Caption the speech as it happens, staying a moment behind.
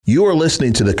You are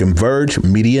listening to the Converge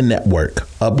Media Network,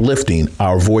 uplifting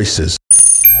our voices.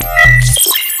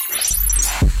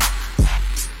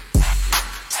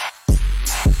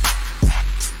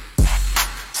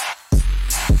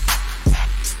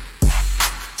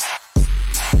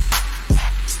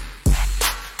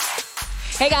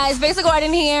 Hey guys, Basic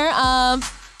Garden here.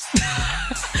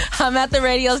 I'm at the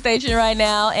radio station right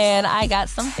now, and I got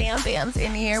some fam-bams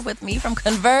in here with me from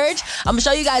Converge. I'm gonna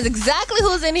show you guys exactly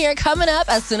who's in here coming up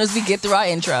as soon as we get through our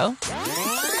intro.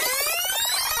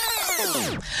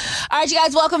 All right, you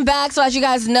guys, welcome back. So as you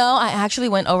guys know, I actually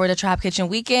went over to Trap Kitchen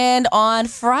Weekend on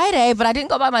Friday, but I didn't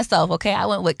go by myself, okay? I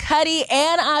went with Cuddy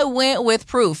and I went with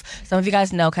Proof. Some of you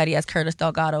guys know Cuddy as Curtis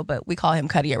Delgado, but we call him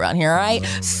Cuddy around here, all right?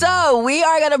 So we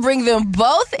are going to bring them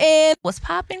both in. What's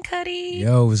poppin', Cuddy?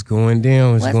 Yo, what's going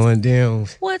down? What's going down?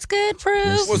 What's good,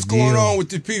 Proof? What's going on with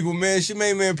the people, man? She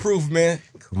made man Proof, man.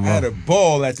 I had a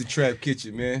ball at the Trap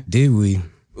Kitchen, man. Did we?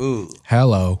 Ooh.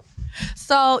 Hello.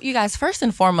 So, you guys, first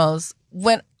and foremost,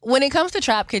 when it comes to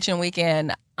Trap Kitchen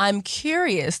Weekend, I'm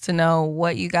curious to know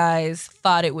what you guys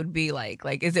thought it would be like.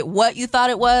 Like, is it what you thought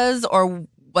it was, or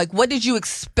like what did you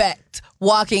expect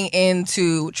walking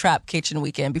into Trap Kitchen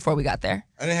Weekend before we got there?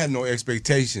 I didn't have no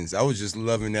expectations. I was just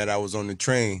loving that I was on the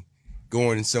train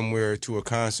going somewhere to a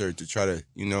concert to try to,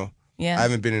 Yeah. I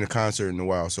haven't been in a concert in a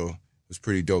while, so it was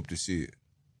pretty dope to see it.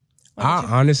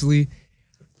 Honestly,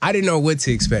 I didn't know what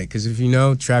to expect because if you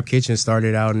know, Trap Kitchen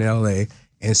started out in LA.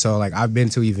 And so, like, I've been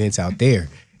to events out there.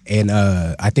 And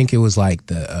I think it was, like,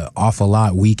 the Awful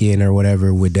Lot weekend or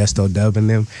whatever with Desto Dub and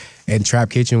them. And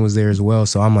Trap Kitchen was there as well.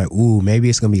 So I'm like, ooh,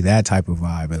 maybe it's going to be that type of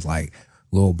vibe. It's, like,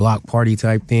 little block party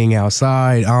type thing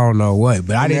outside. I don't know what.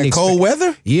 But I didn't expect... Cold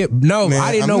weather? Yeah, no, Man,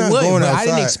 I didn't I'm know not what. going But I outside.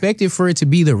 didn't expect it for it to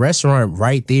be the restaurant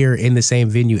right there in the same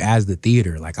venue as the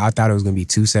theater. Like, I thought it was going to be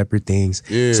two separate things.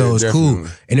 Yeah, so it was definitely.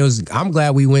 cool. And I'm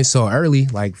glad we went so early.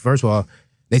 Like, first of all,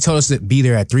 they told us to be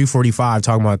there at 3:45,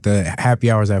 talking about the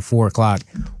happy hours at 4 o'clock.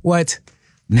 What?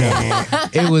 No.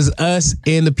 It was us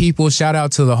and the people. Shout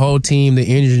out to the whole team, the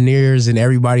engineers and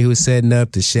everybody who was setting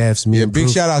up, the chefs. Me and Big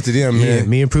Proof. shout out to them, man. Yeah,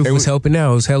 me and Proof was helping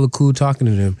out. It was hella cool talking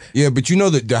to them. Yeah, but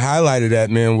the highlight of that,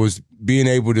 man, was being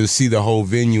able to see the whole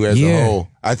venue as a whole.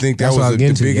 I think that That's what I was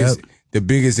was getting to, the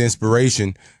biggest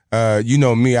inspiration. You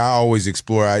know me, I always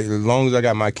explore. As long as I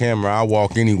got my camera, I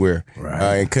walk anywhere.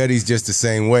 Right. And Cuddy's just the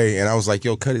same way. And I was like,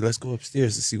 yo, Cuddy, let's go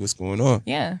upstairs to see what's going on.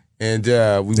 Yeah. And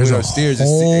we went upstairs.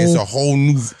 It's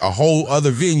a whole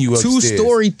other venue upstairs.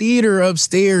 2-story theater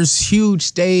upstairs, huge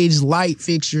stage, light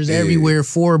fixtures everywhere,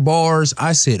 4 bars.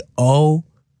 I said, oh,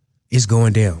 it's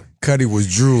going down. Cuddy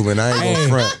was drooling. I ain't gonna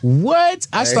front. What?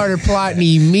 I started plotting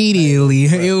immediately.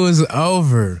 It was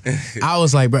over. I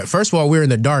was like, bro, first of all, we're in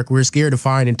the dark. We're scared to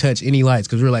find and touch any lights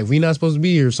because we're like, we not supposed to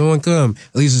be here. Someone come.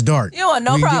 At least it's dark. You don't want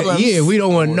no problems. Yeah, we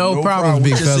don't want no problems,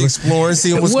 big Just fella. exploring,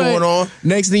 seeing what's going on.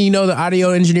 Next thing you know, the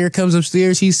audio engineer comes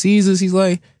upstairs. He sees us. He's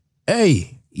like,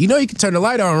 hey, you know you can turn the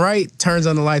light on, right? Turns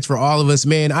on the lights for all of us.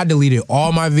 Man, I deleted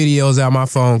all my videos out of my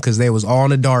phone because they was all in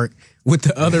the dark with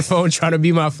the other phone trying to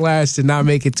be my flash to not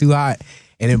make it too hot.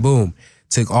 And then boom,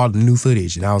 took all the new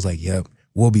footage. And I was like, yep,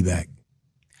 we'll be back.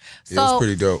 So, Yeah, it was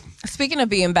pretty dope. Speaking of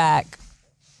being back,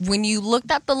 when you looked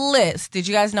at the list, did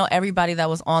you guys know everybody that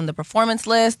was on the performance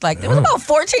list? Like, there was about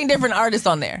 14 different artists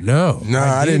on there. No,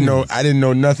 I didn't know. I didn't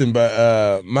know nothing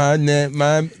but mine.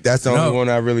 That's the only one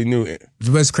I really knew.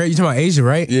 What's crazy? You talking about Asia,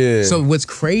 right? Yeah. So what's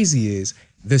crazy is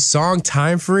the song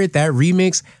 "Time for It," that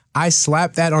remix. I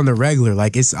slapped that on the regular.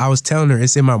 Like I was telling her,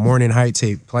 it's in my morning hype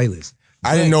tape playlist.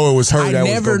 I didn't know it was her that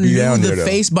was going to be down there, I never knew the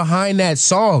face behind that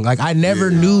song. Like I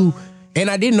never knew, and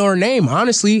I didn't know her name.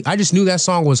 Honestly, I just knew that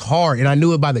song was hard, and I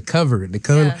knew it by the cover. The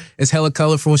cover is hella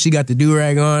colorful. She got the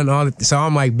do-rag on, so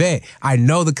I'm like, bet. I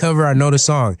know the cover. I know the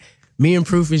song. Me and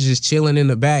Proof is just chilling in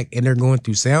the back, and they're going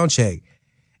through sound check,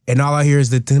 and all I hear is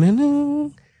the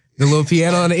little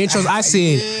piano on the intros. I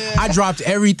said, I dropped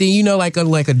everything, like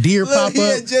a deer pop up. He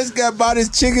had just got bought his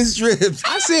chicken strips.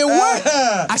 I said, what?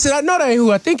 I said, I know that ain't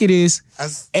who I think it is.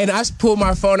 And I pulled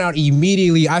my phone out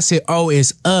immediately. I said, oh,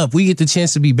 it's up. We get the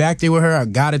chance to be back there with her. I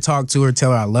got to talk to her,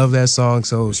 tell her I love that song.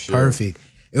 So it was perfect.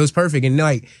 It was perfect. And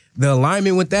like the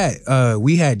alignment with that,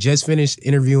 we had just finished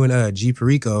interviewing G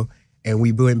Perico, and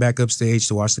we went back upstage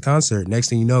to watch the concert. Next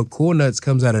thing you know, Cool Nuts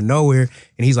comes out of nowhere,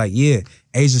 and he's like, yeah,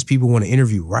 Asia's people want to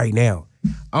interview right now.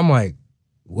 I'm like,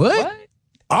 what?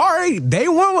 All right, they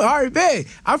want, all right, bet.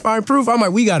 I find Proof. I'm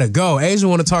like, we got to go. Asia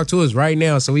want to talk to us right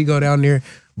now. So we go down there.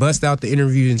 bust out the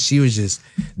interview, and she was just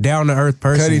down to earth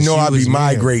person. Cuddy know I be was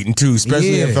migrating too,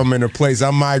 especially if I'm in a place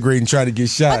I'm migrating trying to get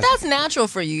shot. But that's natural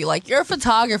for you. Like, you're a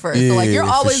photographer, so like Yeah, you're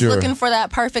for always sure. looking for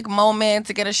that perfect moment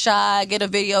to get a shot, get a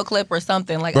video clip or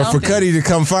something. Like, But for Cuddy to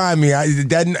come find me,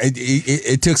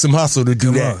 it took some hustle to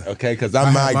do that. Okay, because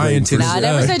I'm migrating. For Now, I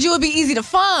never said you would be easy to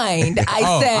find.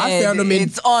 I found him in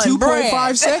it's on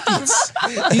 2.5 seconds.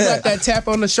 He got that tap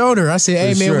on the shoulder. I said,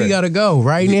 hey, For man, sure. we got to go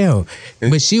right now.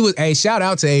 But she was, hey, shout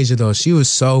out to Asia, though. She was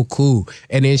so cool.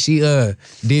 And then she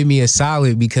did me a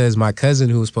solid because my cousin,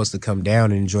 who was supposed to come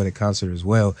down and enjoy the concert as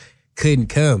well, couldn't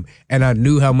come. And I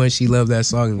knew how much she loved that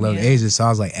song and loved Asia. So I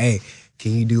was like, hey,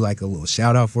 can you do like a little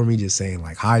shout out for me? Just saying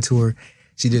like hi to her.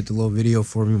 She did the little video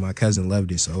for me. My cousin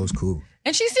loved it, so it was cool.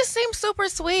 And she just seems super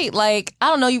sweet. Like, I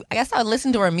don't know. I guess I would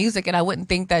listen to her music and I wouldn't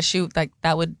think that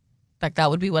that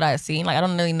would be what I had seen. Like, I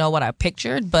don't really know what I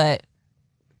pictured, but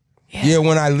yeah,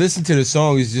 when I listen to the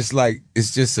song, it's just like,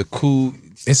 it's just a cool.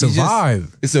 It's a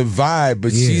vibe. It's a vibe,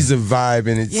 but she's a vibe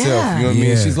in itself. Yeah. You know what I mean?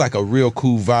 Yeah. She's like a real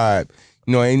cool vibe.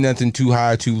 You know, ain't nothing too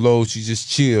high, too low. She's just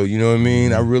chill. You know what I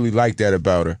mean? I really like that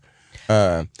about her.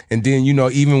 And then, you know,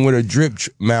 even with her drip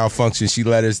malfunction, she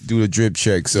let us do the drip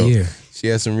check. So she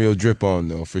has some real drip on,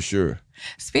 though, for sure.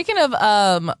 Speaking of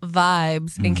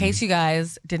vibes, in case you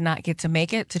guys did not get to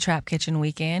make it to Trap Kitchen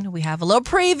Weekend, we have a little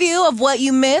preview of what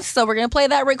you missed. So we're going to play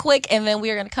that real quick, and then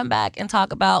we are going to come back and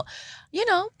talk about, you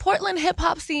know, Portland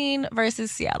hip-hop scene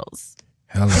versus Seattle's.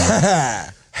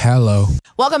 Hello.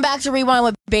 Welcome back to Rewind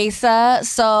with Besa.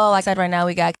 So, like I said, right now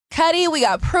we got Cuddy, we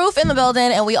got Proof in the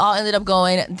building, and we all ended up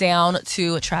going down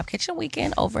to Trap Kitchen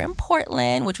Weekend over in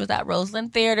Portland, which was at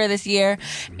Roseland Theater this year.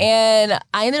 And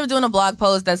I ended up doing a blog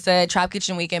post that said Trap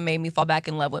Kitchen Weekend made me fall back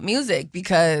in love with music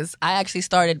because I actually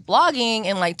started blogging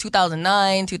in like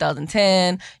 2009,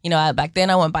 2010. You know, back then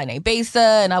I went by Nate Besa,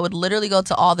 and I would literally go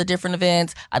to all the different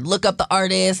events. I'd look up the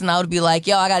artists, and I would be like,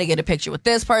 yo, I got to get a picture with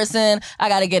this person. I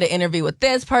got to get an interview with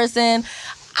this person.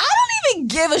 I don't even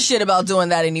give a shit about doing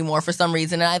that anymore for some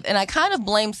reason. And I kind of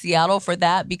blame Seattle for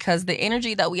that because the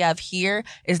energy that we have here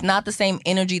is not the same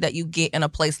energy that you get in a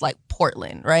place like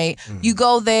Portland, right? You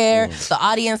go there, the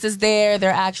audience is there,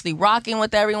 they're actually rocking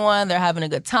with everyone, they're having a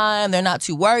good time, they're not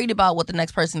too worried about what the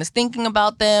next person is thinking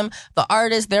about them. The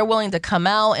artists, they're willing to come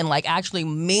out and like actually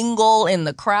mingle in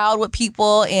the crowd with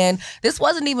people. And this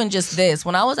wasn't even just this.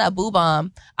 When I was at Boo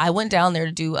Bomb, I went down there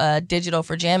to do digital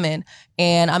for Jammin',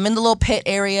 and I'm in the little pit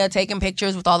area taking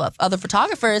pictures with all the other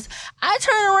photographers. I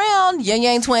turn around, Yang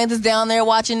Yang Twins is down there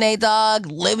watching Nate Dogg,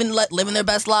 living their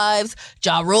best lives.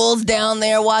 Ja Rule's down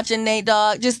there watching Nate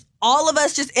Dogg. Just all of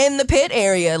us just in the pit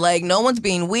area. Like, no one's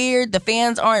being weird. The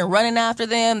fans aren't running after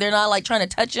them. They're not like trying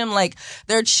to touch them. Like,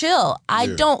 they're chill. I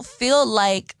don't feel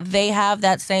like they have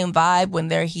that same vibe when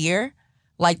they're here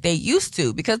like they used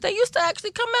to, because they used to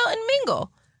actually come out and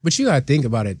mingle. But you gotta think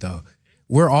about it though.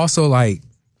 We're also like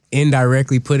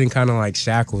indirectly putting kind of like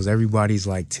shackles. Everybody's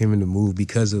like timid to move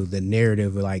because of the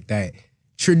narrative like that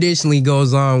traditionally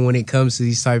goes on when it comes to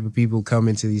these type of people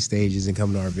coming to these stages and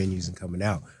coming to our venues and coming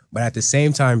out. But at the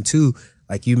same time too,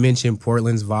 like you mentioned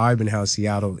Portland's vibe and how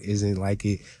Seattle isn't like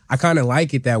it. I kind of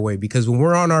like it that way because when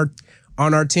we're on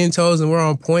our 10 toes and we're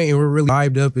on point and we're really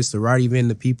vibed up, it's the right event,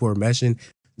 the people are meshing.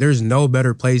 There's no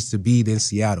better place to be than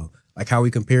Seattle. Like how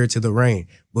we compare it to the rain.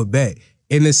 But bet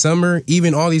in the summer,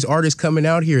 even all these artists coming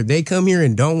out here, they come here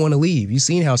and don't want to leave. You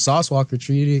seen how Sauce Walker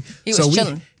treated it? He was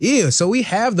chilling. So we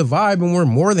have the vibe and we're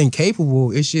more than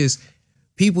capable. It's just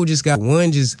people just got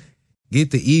just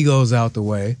get the egos out the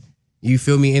way. You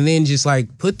feel me? And then just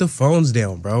like put the phones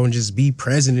down, bro, and just be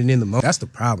present and in the moment. That's the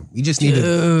problem. We just need to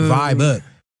vibe up.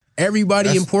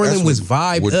 Everybody in Portland was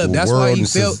vibed up. That's why you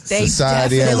felt They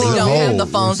society definitely as a don't whole, have the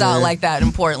phones you know what I'm out saying? like that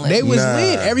in Portland. they was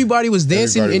lit. Everybody was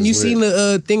dancing. Everybody and you was seen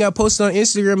the thing I posted on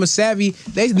Instagram of Savvy.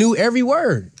 They knew every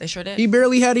word. They sure did. He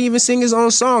barely had to even sing his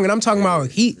own song. And I'm talking about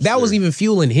that was even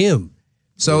fueling him.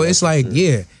 So it's like,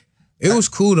 it was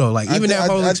cool though. Like even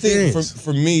that whole experience. I think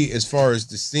for me, as far as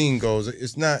the scene goes,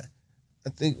 it's not. I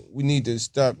think we need to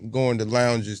stop going to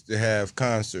lounges to have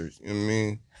concerts. You know what I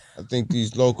mean? I think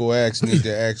these local acts need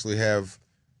to actually have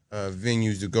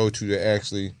venues to go to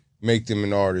actually make them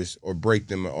an artist or break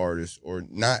them an artist or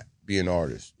not be an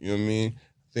artist. You know what I mean?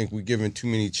 I think we're giving too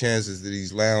many chances to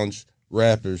these lounge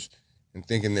rappers and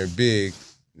thinking they're big.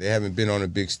 They haven't been on a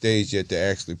big stage yet to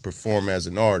actually perform as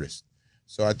an artist.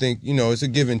 So I think, you know, it's a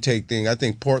give and take thing. I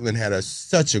think Portland had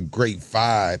such a great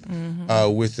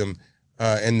vibe with them.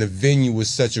 And the venue was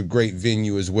such a great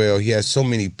venue as well. He has so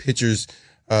many pictures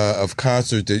of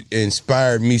concerts that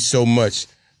inspired me so much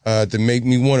to make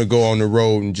me want to go on the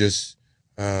road and just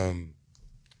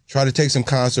try to take some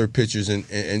concert pictures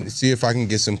and see if I can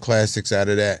get some classics out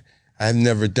of that I've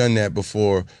never done that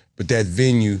before, but that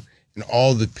venue and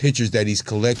all the pictures that he's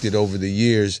collected over the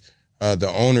years,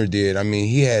 the owner did. I mean,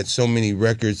 he had so many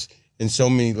records and so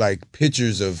many like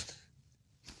pictures of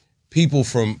people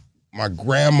from my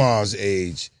grandma's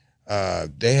age.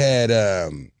 They had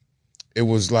it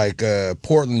was like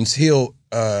Portland's Hill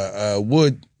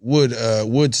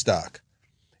Woodstock.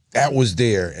 That was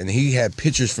there, and he had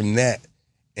pictures from that,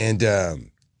 and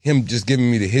him just giving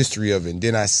me the history of it. And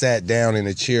then I sat down in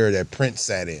a chair that Prince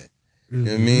sat in. You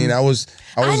know what I mean? I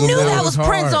knew that was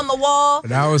Prince on the wall.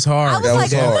 That was hard. I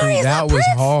was like, Mari, that was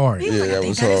hard. Yeah, that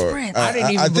was hard.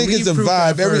 I think it's a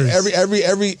vibe.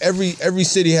 Every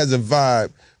city has a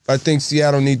vibe. I think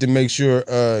Seattle need to make sure,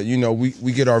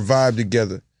 we get our vibe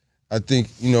together. I think,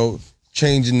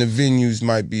 changing the venues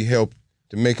might be help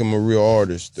to make them a real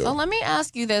artist, though. So let me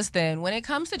ask you this then. When it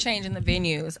comes to changing the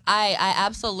venues, I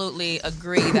absolutely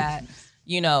agree that,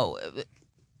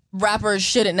 rappers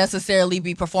shouldn't necessarily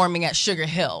be performing at Sugar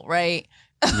Hill, right?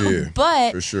 Yeah,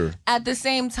 but for sure. At the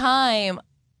same time,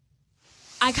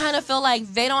 I kind of feel like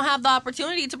they don't have the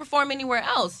opportunity to perform anywhere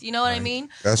else. You know what I mean?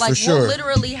 That's like, for sure. We'll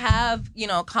literally have,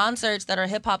 concerts that are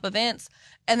hip-hop events,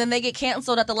 and then they get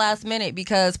canceled at the last minute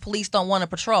because police don't want to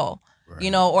patrol.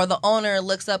 Right. Or the owner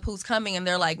looks up who's coming and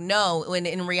they're like, no, when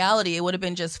in reality it would have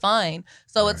been just fine.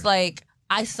 So It's like,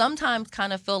 I sometimes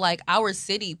kind of feel like our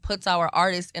city puts our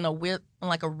artists in a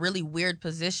really weird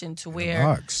position to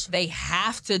where they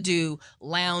have to do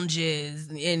lounges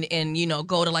and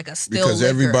go to like a still because liquor.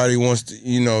 Everybody wants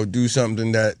to do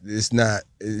something that is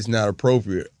not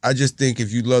appropriate. I just think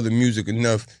if you love the music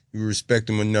enough, you respect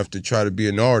them enough to try to be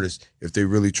an artist if they're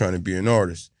really trying to be an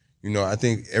artist. I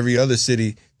think every other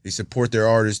city, they support their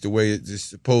artists the way it's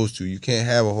supposed to. You can't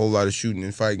have a whole lot of shooting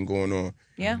and fighting going on.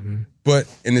 Yeah. Mm-hmm. But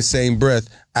in the same breath,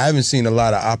 I haven't seen a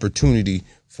lot of opportunity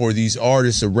for these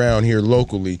artists around here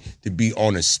locally to be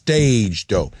on a stage,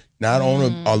 though. Not on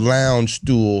a lounge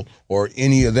stool or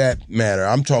any of that matter.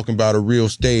 I'm talking about a real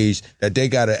stage that they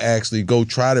got to actually go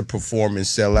try to perform and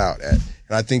sell out at. And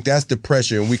I think that's the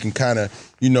pressure, and we can kind of,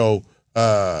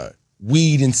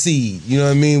 weed and seed. You know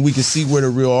what I mean? We can see where the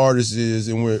real artist is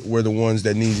and where the ones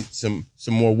that need some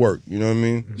more work. You know what I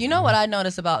mean? You know what I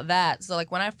noticed about that? So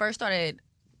like when I first started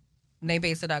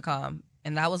NateBaser.com,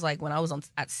 and that was like when I was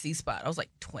at C-Spot, I was like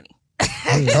 20.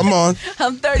 Come on.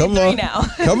 I'm 33 now.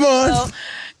 Come on.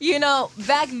 So,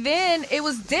 back then it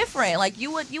was different. Like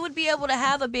you would be able to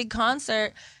have a big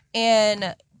concert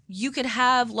and you could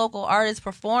have local artists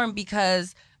perform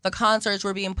because the concerts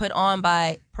were being put on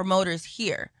by promoters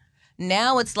here.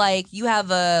 Now it's like you have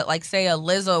say a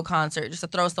Lizzo concert, just to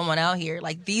throw someone out here.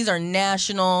 Like these are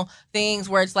national things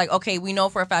where it's like, okay, we know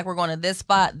for a fact we're going to this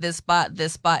spot, this spot,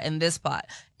 this spot, and this spot.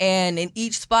 And in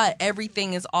each spot,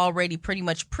 everything is already pretty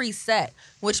much preset,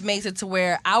 which makes it to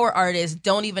where our artists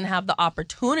don't even have the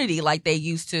opportunity like they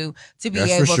used to be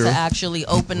able to actually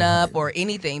open up or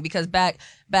anything. Because back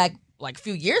like a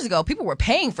few years ago, people were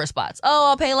paying for spots. Oh,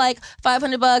 I'll pay like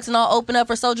 $500 and I'll open up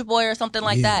for Soulja Boy or something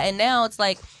like that. And now it's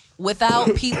like,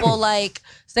 without people like,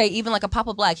 say, even like a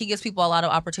Papa Black, he gives people a lot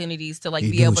of opportunities to like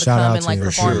be able to come and like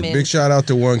perform. Big shout out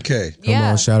to 1K. Come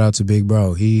on, shout out to Big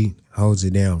Bro. He holds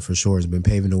it down for sure. He's been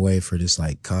paving the way for just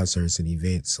like concerts and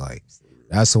events. Like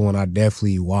that's the one I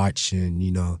definitely watch and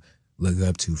look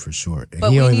up to for sure. And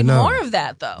but we need more of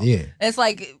that though. Yeah, it's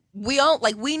like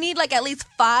we need like at least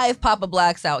 5 Papa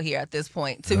Blacks out here at this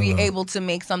point to be able to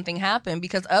make something happen,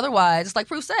 because otherwise, just like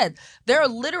Proof said, they're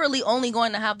literally only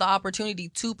going to have the opportunity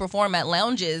to perform at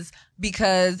lounges.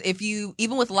 Because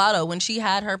even with Lotto, when she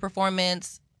had her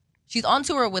performance, she's on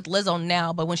tour with Lizzo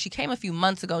now, but when she came a few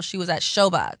months ago, she was at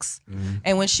Showbox.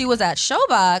 And when she was at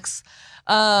Showbox,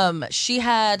 she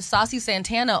had Saucy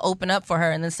Santana open up for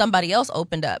her and then somebody else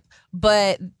opened up.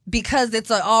 But because it's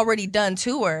an already done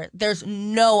tour, there's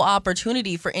no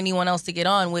opportunity for anyone else to get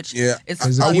on, which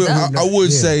is I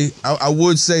would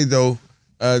say though,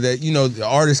 that the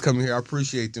artists coming here, I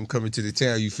appreciate them coming to the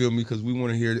town, you feel me? Because we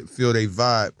want to feel their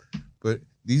vibe. But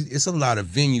it's a lot of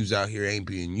venues out here ain't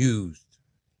being used.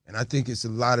 And I think it's a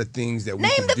lot of things that we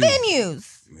can do. Name the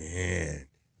venues. Man.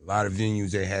 A lot of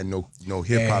venues they had no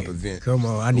hip hop event. Come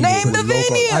on, I need name to put the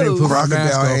venues. I didn't put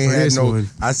Crocodile ain't had no. One.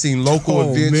 I seen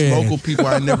local events, local people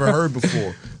I never heard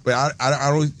before. But I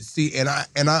don't see, and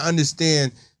I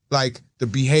understand like the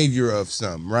behavior of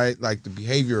some, right? Like the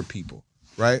behavior of people,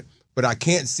 right? But I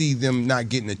can't see them not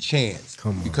getting a chance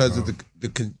because of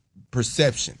the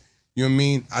perception. You know what I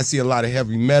mean? I see a lot of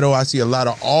heavy metal. I see a lot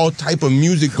of all type of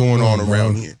music going on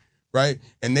around here, right?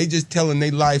 And they just telling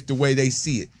their life the way they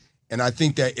see it. And I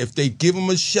think that if they give them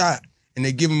a shot and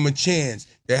they give them a chance,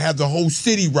 they have the whole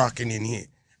city rocking in here.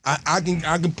 I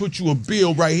can put you a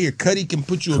bill right here. Cuddy can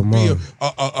put you a bill,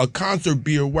 a concert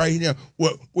bill right here.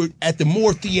 We're at the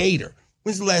Moore Theater.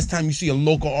 When's the last time you see a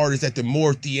local artist at the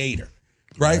Moore Theater?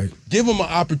 Right? Give them an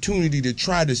opportunity to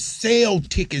try to sell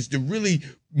tickets to really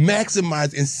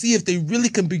maximize and see if they really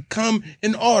can become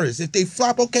an artist. If they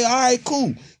flop, okay, all right,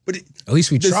 cool. But at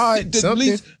least we tried something. At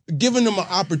least giving them an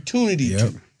opportunity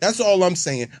to. That's all I'm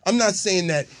saying. I'm not saying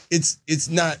that it's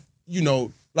not,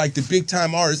 like the big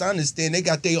time artists. I understand they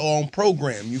got their own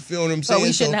program. You feel what I'm saying? So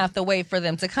we shouldn't have to wait for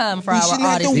them to come for our shouldn't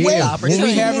have to artists to wait. get the opportunity.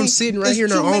 When we have them sitting right here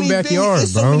in our own backyard,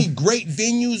 There's bro. so many great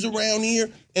venues around here.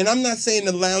 And I'm not saying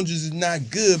the lounges is not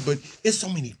good, but there's so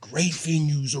many great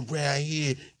venues around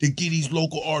here to get these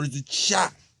local artists a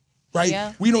shot, right?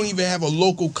 Yeah. We don't even have a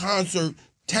local concert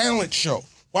talent show.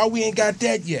 Why we ain't got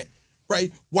that yet,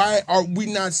 right? Why are we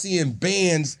not seeing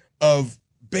bands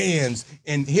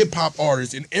and hip-hop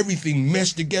artists and everything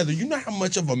meshed together? You know how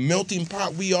much of a melting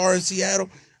pot we are in Seattle?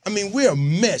 I mean, we're a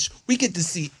mesh. We get to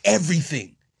see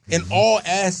everything in all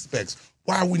aspects.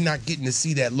 Why are we not getting to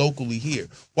see that locally here?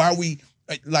 Why are we...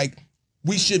 Like,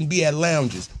 we shouldn't be at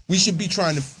lounges. We should be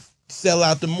trying to sell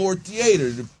out the Moore Theater,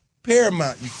 the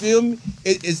Paramount. You feel me?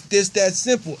 It's just that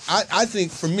simple. I think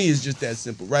for me, it's just that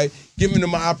simple, right? Giving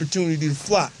them an opportunity to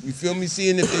flop. You feel me?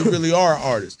 Seeing if they really are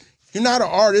artists. If you're not an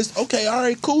artist, okay, all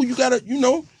right, cool. You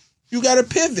gotta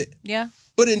pivot. Yeah.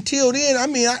 But until then, I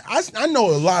mean, I know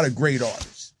a lot of great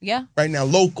artists. Yeah. Right now,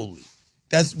 locally,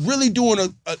 that's really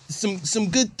doing some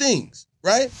good things,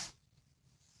 right?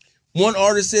 One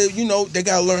artist said, they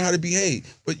got to learn how to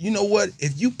behave. But you know what?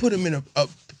 If you put them in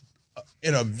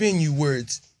a venue where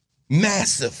it's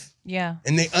massive,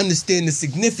 and they understand the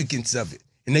significance of it,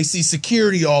 and they see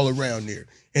security all around there,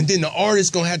 and then the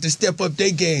artist gonna have to step up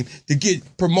their game to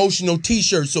get promotional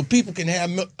T-shirts so people can have,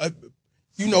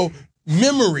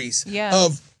 memories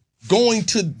of going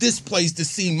to this place to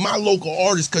see my local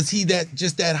artist because he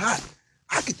just that hot.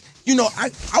 I could.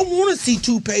 I want to see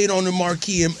Tupac on the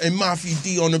marquee and Mafia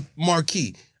D on the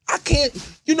marquee. I can't,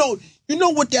 you know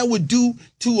what that would do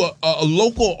to a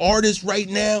local artist right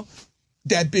now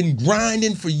that been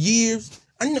grinding for years?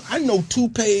 I know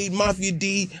Tupac, Mafia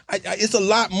D, it's a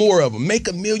lot more of them. Make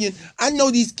a Million. I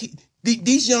know these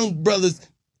young brothers,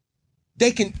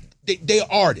 they're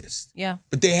artists. Yeah.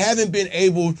 But they haven't been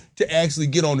able to actually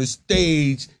get on the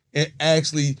stage and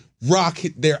actually rock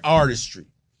their artistry.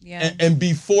 Yeah. And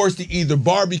be forced to either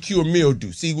barbecue or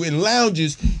mildew. See, in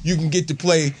lounges, you can get to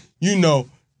play,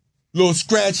 little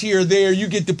scratch here or there. You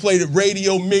get to play the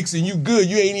radio mix and you good.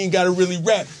 You ain't even got to really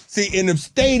rap. See, in the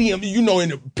stadium, in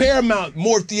the Paramount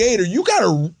Moore Theater, you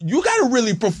gotta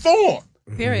really perform.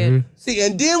 Period. Mm-hmm. See,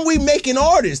 and then we making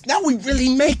artists. Now we really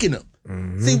making them.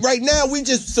 Mm-hmm. See, right now we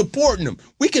just supporting them.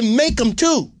 We can make them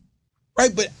too,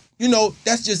 right? But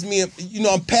that's just me.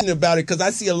 I'm passionate about it because I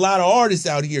see a lot of artists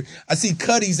out here. I see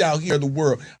Cuddies out here in the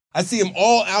world. I see them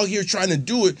all out here trying to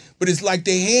do it, but it's like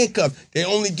they handcuffed. They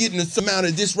only getting a certain amount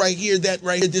of this right here, that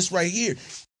right here, this right here.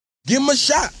 Give them a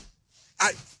shot.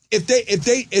 If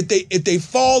they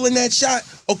fall in that shot,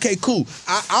 okay, cool.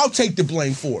 I'll take the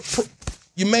blame for it.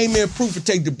 You made me proof to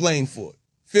take the blame for it.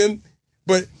 Feel me?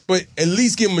 But at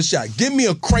least give them a shot. Give me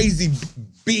a crazy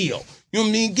bill. You know what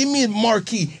I mean? Give me a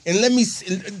marquee and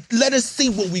let us see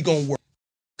what we gonna work.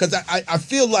 Because I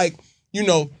feel like,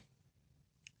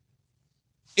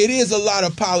 it is a lot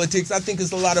of politics. I think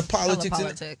it's a lot of politics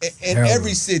in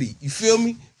every city. You feel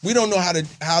me? We don't know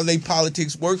how they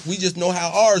politics work. We just know how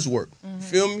ours work. Mm-hmm. You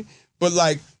feel me? But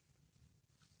like,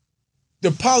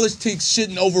 the politics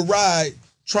shouldn't override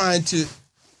trying to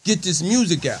get this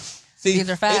music out. See, these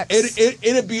are facts.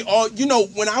 It'd be all,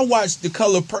 when I watched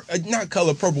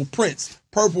Prince,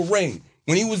 Purple Rain,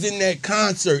 when he was in that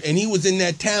concert and he was in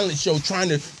that talent show trying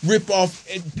to rip off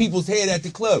people's head at the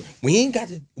club. We ain't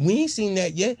seen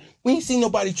that yet. We ain't seen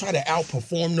nobody try to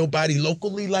outperform nobody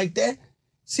locally like that.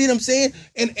 See what I'm saying?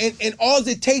 And all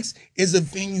it takes is a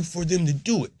venue for them to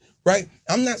do it. Right?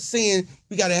 I'm not saying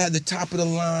we got to have the top of the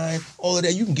line, all of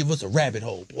that. You can give us a rabbit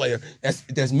hole player.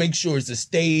 That's make sure it's a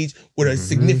stage with a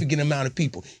significant amount of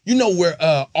people. You know where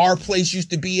our place used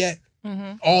to be at?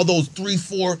 Mm-hmm. All those 3,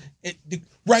 4,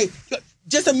 right?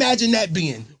 Just imagine that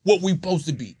being what we supposed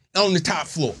to be on the top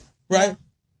floor, right? Yeah.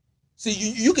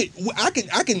 See, I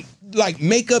can like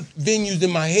make up venues in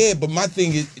my head, but my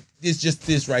thing is just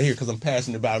this right here because I'm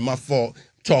passionate about it. My fault,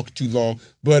 talking too long,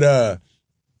 but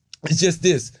it's just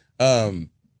this.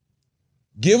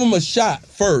 Give them a shot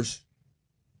first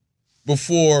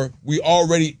before we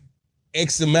already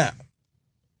X them out.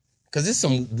 Because there's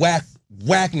some whack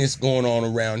whackness going on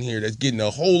around here that's getting a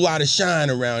whole lot of shine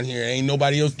around here. Ain't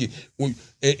nobody else get.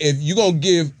 If you gonna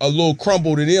give a little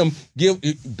crumble to them,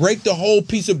 break the whole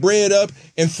piece of bread up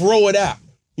and throw it out.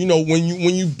 You know, when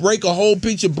you break a whole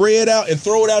piece of bread out and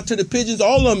throw it out to the pigeons,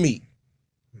 all of them eat.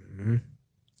 Mm-hmm.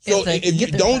 So if you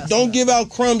don't give out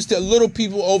crumbs to little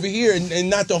people over here and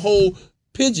not the whole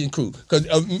pigeon crew, because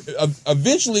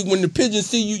eventually when the pigeons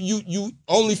see you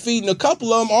only feeding a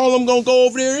couple of them, all of them gonna go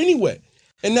over there anyway.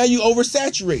 And now you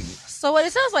oversaturated. So what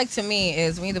it sounds like to me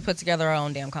is we need to put together our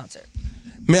own damn concert.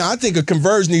 Man, I think a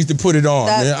Converge needs to put it on.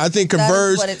 Man. I think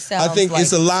Converge. I think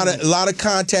it's a lot of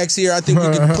contacts here. I think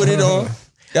we can put it on.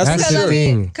 That's for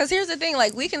sure. Because here's the thing: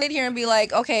 like we can sit here and be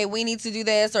like, okay, we need to do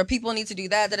this, or people need to do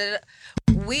that.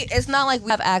 It's not like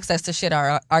we have access to shit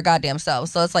our goddamn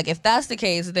selves. So it's like if that's the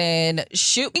case, then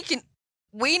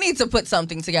we need to put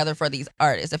something together for these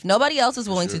artists. If nobody else is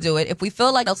willing to do it, if we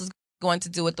feel like else is going to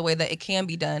do it the way that it can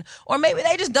be done, or maybe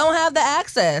they just don't have the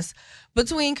access.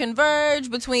 Between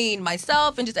Converge, between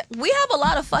myself, and we have a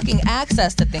lot of fucking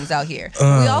access to things out here.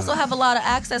 We also have a lot of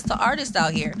access to artists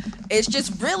out here. It's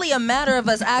just really a matter of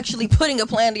us actually putting a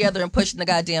plan together and pushing the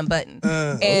goddamn button.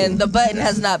 And the button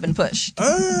has not been pushed.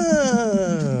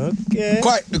 Okay.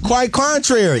 Quite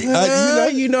contrary.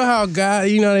 You know how God,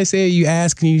 they say you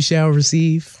ask and you shall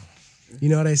receive. You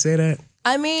know how they say that?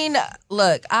 I mean,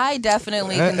 look, I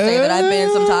definitely can say that I've been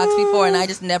in some talks before and I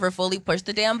just never fully pushed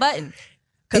the damn button.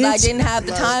 Because I didn't have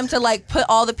the time to put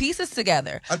all the pieces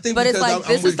together. But it's like,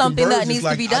 this is something that needs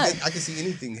to be done. I can see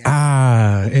anything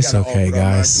happen. It's okay,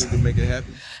 guys. To make it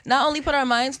happen. Not only put our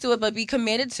minds to it, but be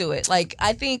committed to it. Like,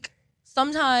 I think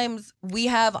sometimes we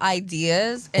have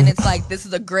ideas and it's like, this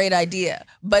is a great idea.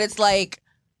 But it's like,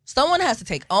 someone has to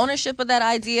take ownership of that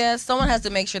idea. Someone has to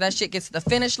make sure that shit gets to the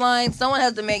finish line. Someone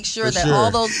has to make sure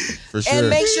all those and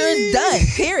make sure it's done.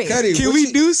 Period. Cuddy, can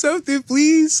we do something,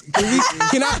 please?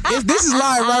 Can I? If this is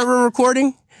live, right? We're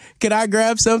recording. Can I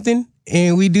grab something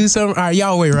and we do something? All right,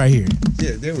 y'all wait right here.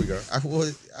 Yeah, there we go.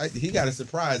 He got a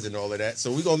surprise and all of that,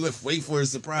 so we're gonna wait for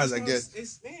his surprise, I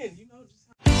guess.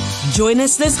 Join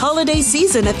us this holiday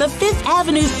season at the Fifth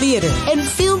Avenue Theater and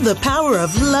feel the power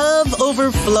of love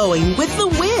overflowing with The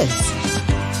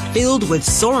Wiz. Filled with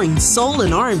soaring soul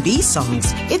and R&B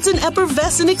songs, it's an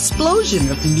effervescent explosion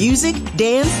of music,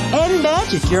 dance, and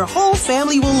magic your whole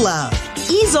family will love.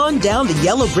 Ease on down the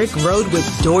yellow brick road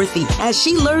with Dorothy as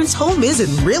she learns home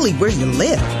isn't really where you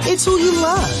live, it's who you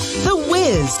love. The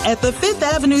Wiz at the Fifth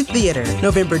Avenue Theater,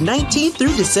 November 19th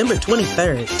through December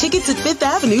 23rd. Tickets at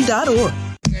fifthavenue.org.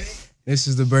 This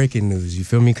is the breaking news, you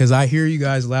feel me? Because I hear you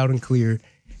guys loud and clear,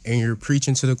 and you're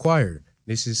preaching to the choir.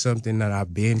 This is something that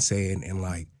I've been saying, and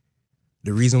like,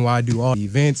 the reason why I do all the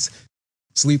events,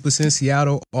 Sleepless in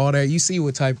Seattle, all that, you see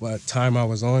what type of time I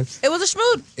was on. It was a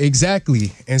schmood.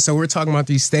 Exactly. And so we're talking about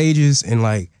these stages, and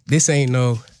like, this ain't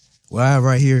what I have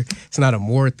right here, it's not a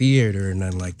Moore Theater or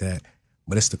nothing like that,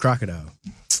 but it's the Crocodile.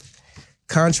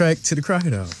 Contract to the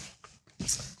Crocodile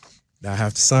that I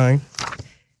have to sign.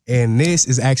 And this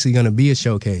is actually going to be a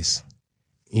showcase.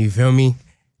 You feel me?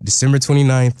 December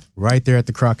 29th, right there at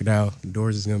the Crocodile. The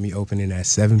doors is going to be opening at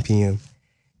 7 p.m.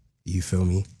 You feel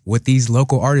me? With these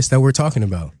local artists that we're talking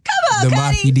about. Come on, the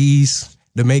Mafia D's,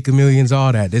 the Make a Millions,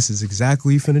 all that. This is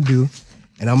exactly what you're finna do.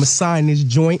 And I'm going to sign this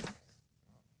joint.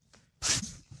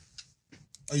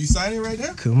 Are you signing right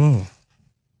now? Come on.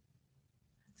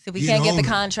 So we can't get the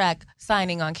contract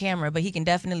signing on camera, but he can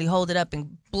definitely hold it up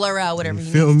and blur out whatever he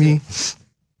needs feel me? to.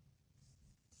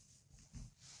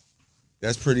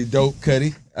 That's pretty dope,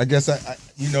 Cuddy. I guess I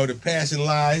the passion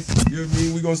lies. You know what I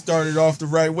mean? We're gonna start it off the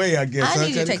right way, I guess. I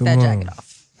need you to take that jacket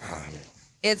off.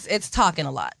 It's talking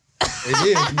a lot. It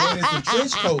is, man. It's a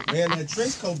trench coat, man. That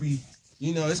trench coat be,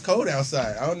 it's cold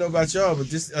outside. I don't know about y'all, but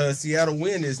this Seattle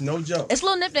wind is no joke. It's a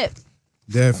little nip-nip.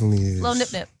 Definitely is. Little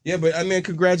nip-nip. Yeah, but I mean,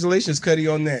 congratulations, Cuddy,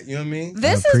 on that. You know what I mean?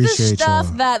 This is the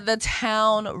stuff that the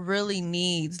town really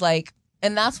needs. Like,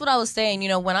 and that's what I was saying.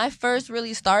 When I first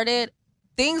really started,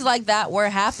 things like that were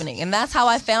happening, and that's how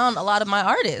I found a lot of my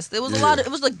artists. It was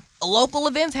it was like local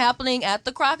events happening at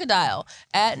the Crocodile,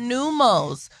 at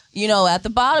Numos, at the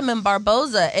bottom in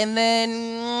Barboza, and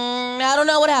then I don't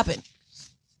know what happened.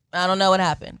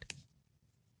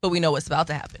 But we know what's about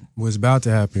to happen. What's about to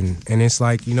happen, and it's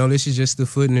like this is just the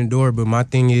foot in the door. But my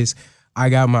thing is, I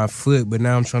got my foot, but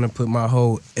now I'm trying to put my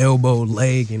whole elbow,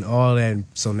 leg, and all that.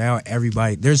 So now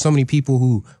there's so many people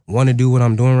who want to do what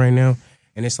I'm doing right now,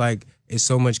 and it's like. It's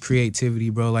so much creativity,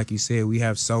 bro. Like you said, we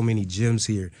have so many gems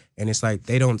here. And it's like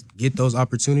they don't get those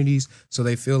opportunities, so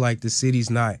they feel like the city's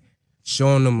not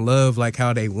showing them love like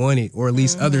how they want it, or at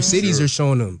least other cities are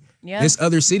showing them. Yeah. There's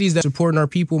other cities that supporting our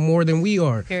people more than we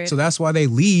are. Period. So that's why they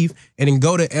leave and then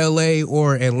go to LA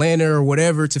or Atlanta or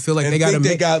whatever to feel like And they got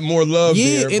they got more love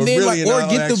there, and but then really, or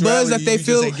get the buzz that they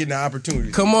feel. Just ain't getting the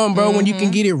opportunity. Come on, bro, when you can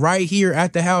get it right here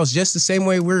at the house, just the same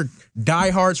way we're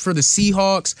diehards for the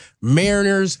Seahawks,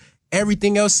 Mariners,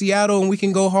 everything else, Seattle, and we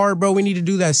can go hard, bro. We need to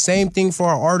do that same thing for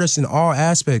our artists in all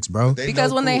aspects, bro.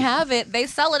 Because when they have it, they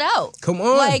sell it out. Come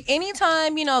on. Like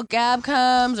anytime, Gab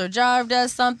comes or Jarv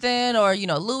does something or,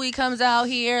 Louis comes out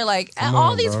here, like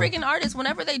all these freaking artists,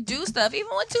 whenever they do stuff, even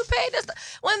when Toupee does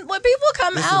stuff, when people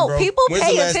come out, bro, people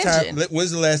pay attention.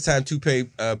 When's the last time Toupee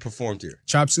performed here?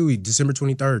 Chop Suey, December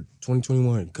 23rd,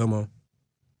 2021. Come on.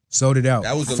 Sold it out.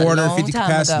 That was a 450 long time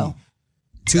capacity. ago.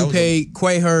 Toupee,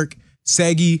 Quay Herc,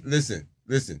 Segi,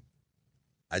 Listen.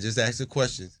 I just asked a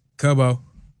question. Cubbo.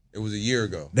 It was a year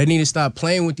ago. They need to stop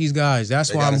playing with these guys. That's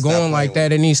They why gotta I'm stop going like playing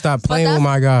that. They need to stop playing with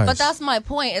my guys. But that's my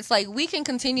point. It's like we can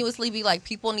continuously be like,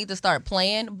 people need to start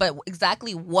playing, but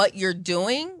exactly what you're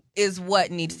doing is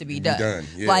what needs to be done.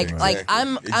 Yeah, like exactly.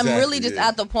 I'm really just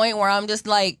at the point where I'm just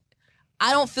like,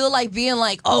 I don't feel like being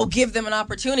like, oh, give them an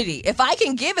opportunity. If I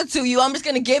can give it to you, I'm just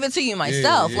gonna give it to you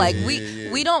myself.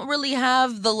 We don't really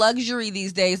have the luxury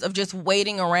these days of just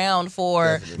waiting around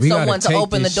for someone to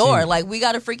open the door. Shit. Like we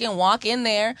gotta freaking walk in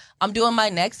there. I'm doing my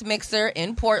next mixer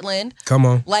in Portland. Come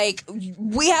on. Like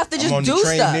we have to I'm just on the do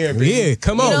train stuff. there, baby. Yeah,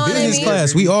 come on. You know what I Business mean?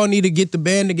 class. We all need to get the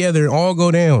band together and all go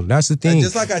down. That's the thing. And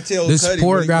just like I tell the Cuddy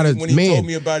support when he man. told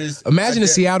me about his... Imagine if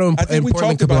Seattle and I think we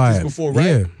Portland talked about collide. this before, right?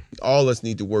 Yeah. All us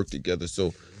need to work together.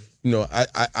 So,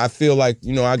 I feel like,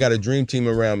 I got a dream team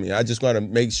around me. I just got to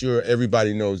make sure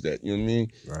everybody knows that. You know what I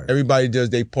mean? Right. Everybody does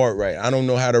their part right. I don't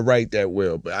know how to write that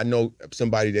well, but I know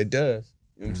somebody that does.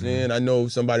 You know what I'm saying? I know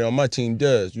somebody on my team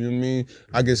does. You know what I mean?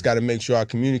 I just got to make sure I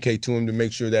communicate to him to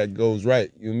make sure that goes right.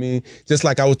 You know what I mean? Just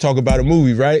like I was talking about a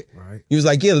movie, right? Right. He was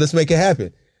like, yeah, let's make it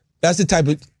happen. That's the type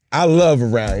of I love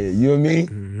around here. You know what I mean?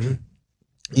 Mm-hmm.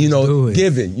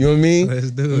 Giving. You know what I mean?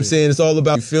 Let's do You know what I'm it. saying? It's all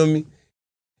about, you feel me?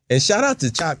 And shout out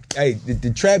to Chop. Hey, the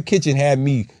Trap Kitchen had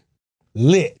me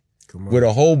lit with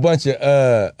a whole bunch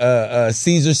of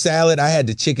Caesar salad. I had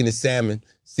the chicken and salmon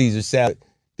Caesar salad.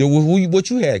 What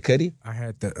you had, Cuddy? I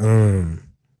had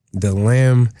the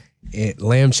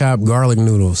lamb chop garlic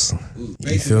noodles.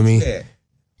 You feel me?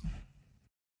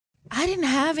 I didn't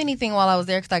have anything while I was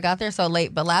there because I got there so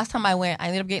late. But last time I went, I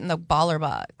ended up getting the baller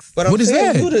box. But What is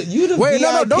that? You the Wait,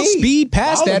 no, VIP. don't speed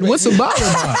past that. Baller What's a baby.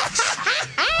 baller box?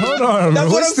 Hold on, That's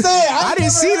bro. what I'm saying. I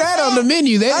didn't see that on the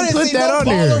menu. They I didn't didn't put see that no on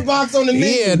there. baller box on the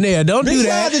menu. Yeah, don't do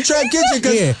that. Besides the Trap Kitchen,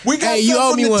 because Yeah. we got Hey, you some owe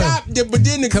from me the one. top, but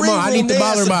then the Come green on, I room, need the they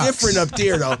had baller some box. different up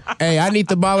there, though. Hey, I need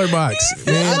the baller box,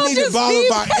 man. I need the baller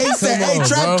box. ASAP. Come Hey, on,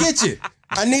 Trap bro. Kitchen.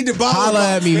 I need the baller box. Holla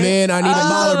at me, man. I need a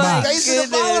baller my box. They see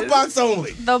the baller box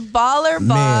only. The baller Man.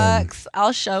 box.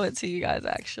 I'll show it to you guys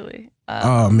actually.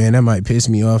 Oh man, that might piss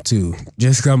me off too.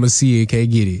 Just come and see it, can't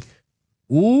get it.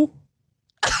 Ooh.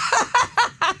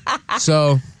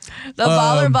 So The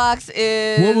baller box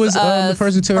is what was, the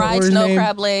person to fried order's snow name?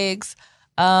 crab legs,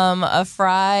 a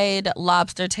fried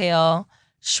lobster tail,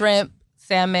 shrimp,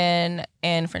 salmon,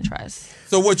 and French fries.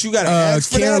 So what, you got to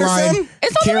ask for that or Caroline, something?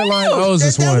 It's on the Caroline menu. owes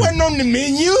us That one. wasn't on the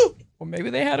menu? Well,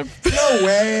 maybe they had a No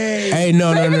way. Hey,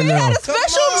 no. special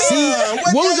Come on. meal.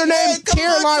 What was her name? Hey, come on,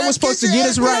 Caroline Trap was supposed to Kitchen. get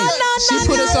us right. She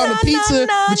put us on the pizza,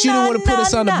 but you didn't want to put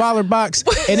us on the baller box,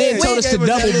 and then We told us to gave us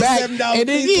that double little back. $7 And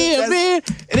then pizza. man,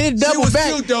 and then She double was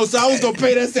back. cute though, so I was gonna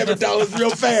pay that $7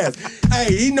 real fast.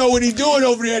 Hey, he know what he doing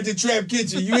over there at the Trap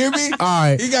Kitchen. You hear me? All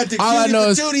right. He got the All I know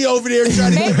is- cutie over there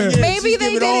trying to Maybe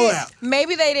they give it all didn't. out.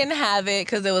 Maybe they didn't have it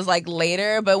because it was like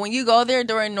later. But when you go there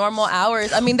during normal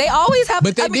hours, I mean, they always have.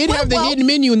 But they did have the hidden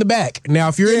menu in the back. Now,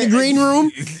 if you're in the green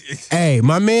room, hey,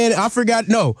 my man, I forgot.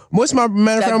 No, what's my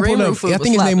matter of That fact? I'm green pulling room up. food I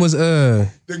think was his name was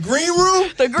The green room?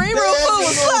 The green room They had food the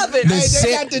was little- slapping. The Hey,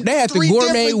 set, they had the 3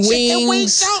 gourmet different chicken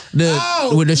wings,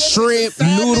 Oh, with the look at shrimp,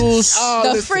 salmon. noodles. Oh,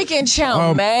 The listen. freaking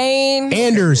chow mein.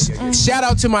 Anders, shout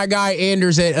out to my guy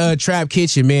Anders at Trap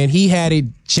Kitchen, man. He had it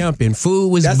jumping. Food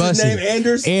was That's his busting. name,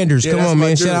 Anders? Anders, Yeah, come that's on, my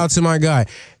man. dude. Shout out to my guy.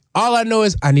 All I know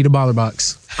is I need a baller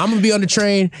box. I'm gonna be on the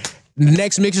train. The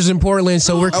next mixer's in Portland,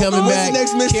 so we're coming what's back. the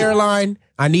next mixer? Caroline,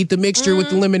 I need the mixture with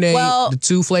the lemonade. Well, the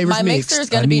 2 flavors My mixed. mixer is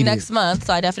going I to be need next it. month,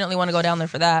 so I definitely want to go down there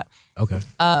for that. Okay.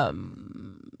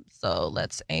 So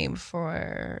let's aim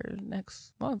for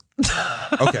next month.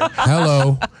 Okay.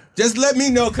 Hello. Just let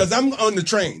me know because I'm on the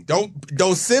train.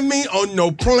 Don't send me on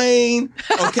no plane.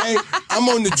 Okay, I'm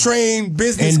on the train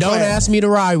business And don't class. ask me to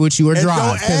ride with you or And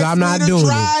drive because I'm not doing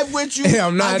drive it. with you.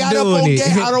 I'm not I got doing up on it.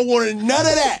 gate. I don't want none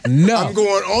of that. No. I'm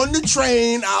going on the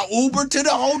train. I'll Uber to the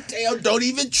hotel. Don't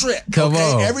even trip. Come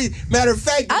okay? on. Matter of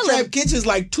fact, the Trap Kitchen's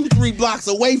like 2-3 blocks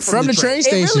away From the train It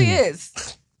station. really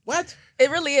is. What? It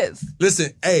really is.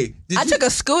 Listen, hey. I took a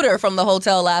scooter from the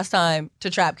hotel last time to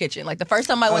Trap Kitchen. Like the first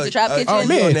time I went to Trap Kitchen. Oh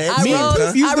man, I me and rode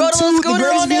Cliff used a them little two, the scooter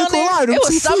greatest on down vehicle there. alive, them It was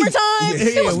 2 feet. summertime.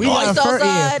 It was moist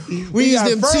outside. We got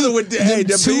them further two- with the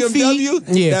them 2 BMW.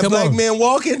 Yeah, that come black on. man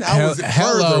walking. I was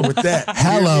further with that.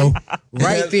 Hello.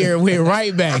 Right there, went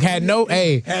right back. Had no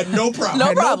problem.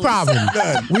 No problem.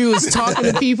 None. We was talking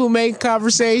to people, making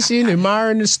conversation,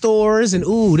 admiring the stores, and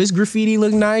ooh, this graffiti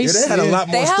look nice. Yeah, they had a lot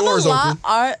more They have a stores lot.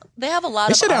 open. They have a lot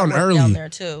They of shut down artwork early. down there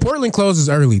too. Portland closes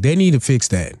early. They need to fix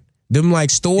that. Them like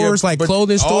stores, Yeah, like but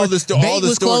clothing all stores. the Bait all the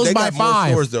was stores, closed they by got more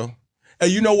 5. stores though.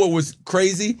 And you know what was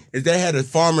crazy is they had a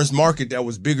farmers market that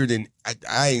was bigger than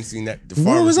I ain't seen that. The Where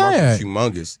farmers was market that was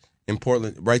humongous in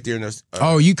Portland, right there in the.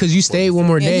 Because you stayed one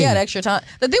more Yeah, day. he had extra time.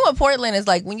 The thing with Portland is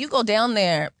like when you go down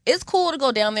there, it's cool to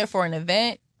go down there for an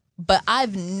event, but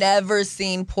I've never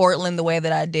seen Portland the way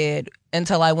that I did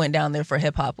until I went down there for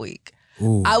Hip Hop Week.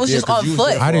 Ooh. I was just 'cause on you was foot.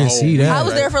 there for I a didn't whole see that. week, I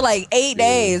was right? there for like 8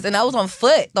 days, and I was on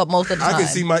foot most of the time. I could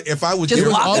see if I was Just there,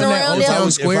 walking all in that around Old down- Town if I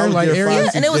was Square, there like 5 or area.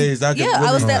 6 and it was- days, I could yeah, really,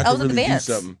 I was at the really do dance.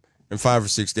 something. In 5 or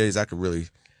 6 days, I could really.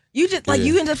 You just like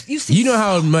you end up you see. You know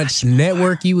how much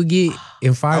network you would get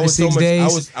in 5 to was so 6 much-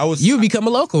 days? I was- you would become a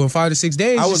local in 5 to 6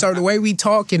 days. I was- Just the way we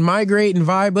talk and migrate and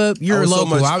vibe up, you're I a was local.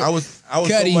 So much, I was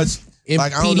Cuddy so much in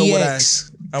like I don't know what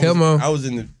PDX. I Come on. I was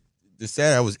in the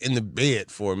Saturday. I was in the bed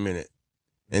for a minute,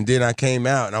 and then I came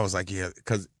out and I was like, yeah,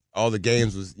 because all the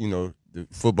games was the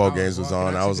football games was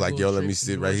on. I was like, yo, let me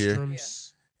sit right here.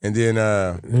 And then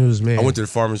It was man. I went to the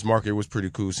farmers market. It was pretty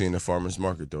cool seeing the farmers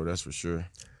market though. That's for sure.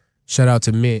 Shout out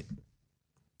to Mint,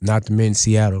 not the Mint in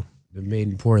Seattle, the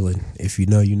Mint in Portland. If you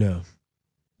know, you know.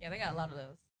 Yeah, they got a lot of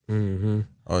those. Mm-hmm.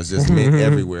 Oh, it's just mint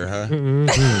everywhere, huh?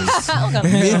 Minty.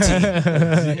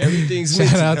 Everything's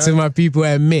minty. Shout out huh? to my people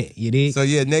at Mint. You dig? So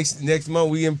yeah, next month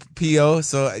we in PO.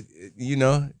 So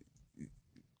I'm,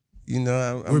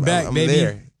 We're back, I'm baby.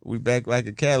 There. We back like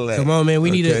a Cadillac. Come on, man. We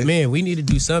need Okay. we need to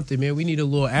do something, man. We need a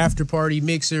little after party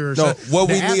mixer or No, something. what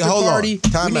The we need. after Hold party,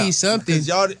 on. Time we out. need something. 'Cause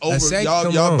y'all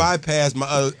come y'all on. bypassed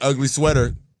my ugly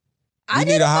sweater. I We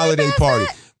need didn't a holiday bypass party.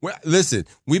 that. Listen,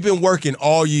 we've been working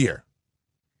all year.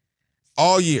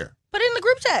 All year. Put it in the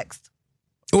group text.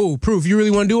 Oh, proof. You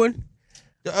really want to do one?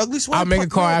 The ugly sweater. I'll make a part-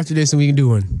 call after this and we can do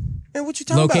one. Man, what you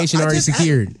talking Location about? already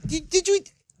secured. Did they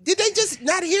just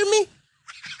not hear me?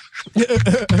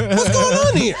 What's going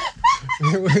on here?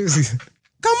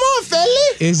 Come on, Felly.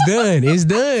 It's done. It's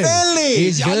done. Felly.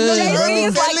 It's Y'all know done, you bro. JC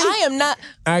is like, Felly? I am not.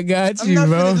 I got I'm you, not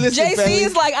bro. finna listen, JC Felly.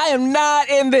 is like, I am not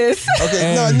in this.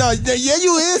 Okay, no, yeah,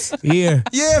 you is. Yeah.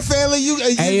 Yeah, Felly,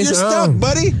 Hey, you're it's stuck, on.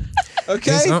 buddy.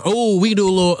 Okay. Oh, we can do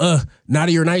a little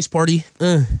naughty or nice party.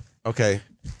 Okay.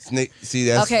 See,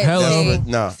 that's Okay, Hello.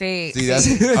 see, that's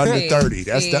see, under see, 30.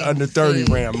 That's see, the under 30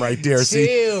 see. ram right there. See,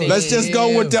 Chill. let's just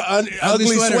go with the ugly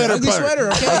sweater Ugly part. sweater,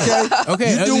 okay.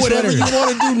 Okay, You do ugly whatever sweater. you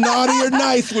want to do, naughty or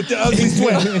nice with the ugly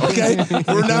sweater. Okay,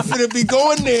 we're not gonna be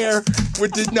going there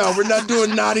with the. No, we're not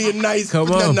doing naughty and nice.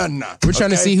 Come on. No. We're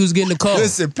trying to okay? see who's getting the call.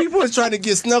 Listen, people are trying to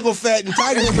get snuggle fat and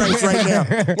tiger stripes right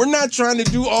now. We're not trying to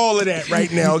do all of that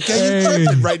right now. Okay, you're Hey.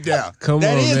 tripping right now. Come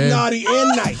That on, is man. naughty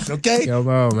and nice. Okay. Come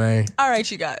on, man. All right,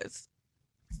 you guys.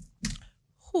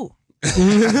 Whew.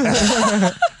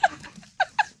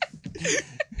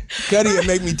 Cuddy, it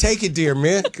make me take it, dear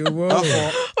man. Come on. We're going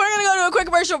to go to a quick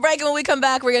commercial break, and when we come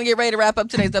back, we're going to get ready to wrap up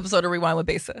today's episode of Rewind with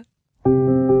Besa.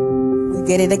 We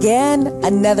did it again.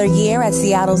 Another year at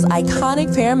Seattle's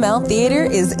iconic Paramount Theater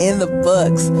is in the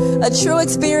books. A true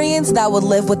experience that would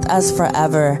live with us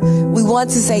forever. We want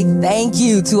to say thank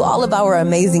you to all of our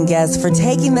amazing guests for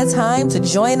taking the time to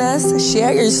join us,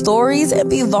 share your stories, and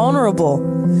be vulnerable.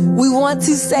 We want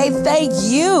to say thank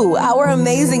you, our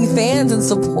amazing fans and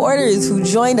supporters who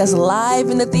joined us live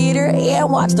in the theater and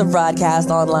watched the broadcast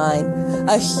online.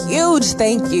 A huge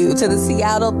thank you to the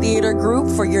Seattle Theater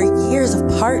Group for your years of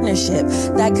partnership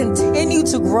that continue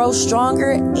to grow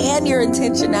stronger and your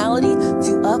intentionality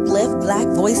to uplift Black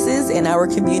voices in our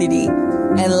community.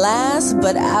 And last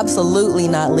but absolutely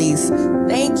not least,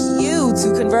 thank you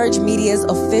to Converge Media's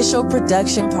official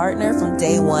production partner from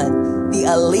day one, the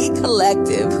Elite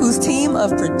Collective, whose team of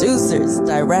producers,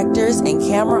 directors, and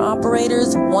camera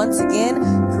operators once again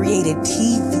created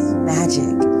TV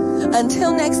magic.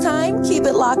 Until next time, keep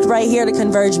it locked right here to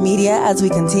Converge Media as we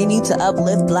continue to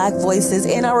uplift Black voices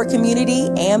in our community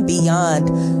and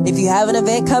beyond. If you have an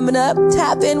event coming up,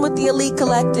 tap in with the Elite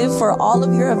Collective for all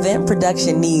of your event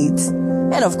production needs.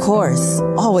 And of course,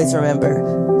 always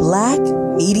remember, Black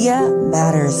media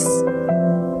matters.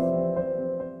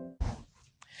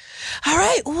 All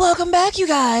right, welcome back, you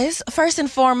guys. First and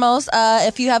foremost,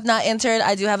 if you have not entered,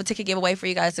 I do have a ticket giveaway for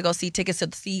you guys to go see tickets to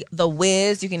see The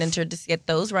Wiz. You can enter to get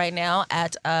those right now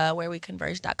at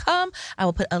whereweconverge.com. I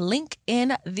will put a link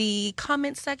in the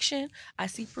comment section. I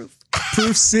see Proof.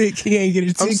 Proof sick. He ain't get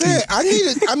a ticket. I'm saying,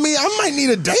 I might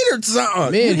need a date or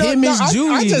something. Man, him is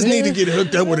Julie. I just man. need to get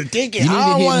hooked up with a ticket. You need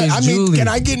to hit Miss Julie. Can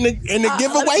I get in the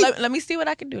giveaway? Let me see what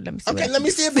I can do. Let me see. Okay, let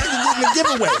me see if I can get in the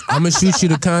giveaway. I'm gonna shoot you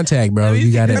the contact, bro.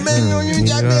 You got it. Man, you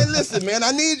got man. Listen, man.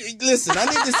 I need to see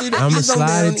the. I'm gonna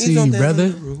slide it to you,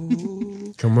 brother.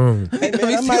 Come on. Hey,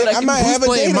 man, I might have a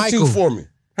date or two for me.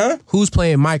 Huh? Who's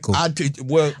playing Michael? I don't feel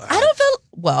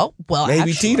well. Maybe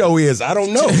actually. Tito is. I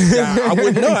don't know. I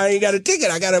wouldn't know. I ain't got a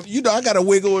ticket. I gotta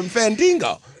wiggle in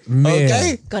Fandango. Man.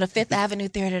 Okay. Go to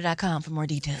FifthAvenueTheater.com for more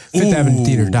details.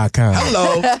 FifthAvenueTheater.com.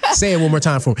 Hello. Say it one more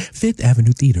time for me.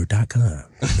 FifthAvenueTheater.com.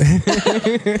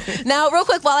 Now, real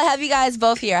quick, while I have you guys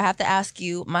both here, I have to ask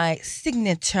you my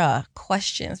signature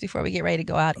questions before we get ready to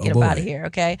go out, get up out of here,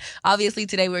 okay? Obviously,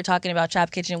 today we were talking about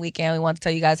Trap Kitchen Weekend. We want to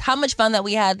tell you guys how much fun that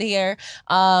we had here,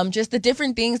 just the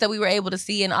different things that we were able to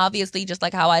see, and obviously, just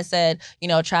like how I said,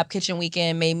 Trap Kitchen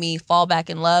Weekend made me fall back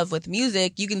in love with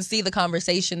music. You can see the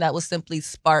conversation that was simply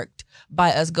sparked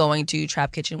by us going to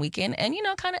Trap Kitchen Weekend and,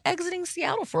 kind of exiting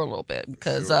Seattle for a little bit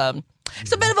because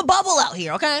it's a bit of a bubble out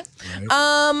here, okay?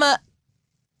 Right.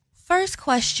 First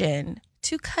question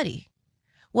to Cuddy.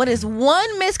 What is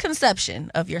one misconception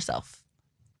of yourself?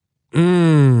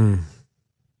 Ooh,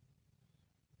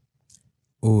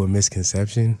 a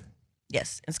misconception?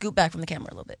 Yes, and scoot back from the camera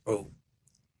a little bit. Oh.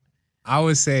 I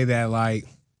would say that I'm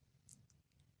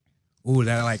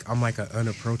like an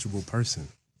unapproachable person.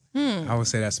 I would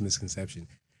say that's a misconception.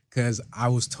 Because I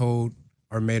was told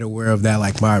or made aware of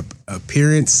that, my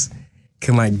appearance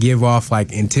can give off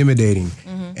intimidating.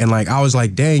 Mm-hmm. And I was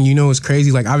like, dang, it's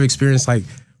crazy. I've experienced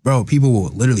bro, people will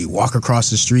literally walk across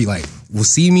the street, will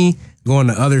see me go on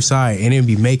the other side and it'd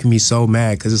be making me so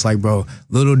mad. Cause it's bro,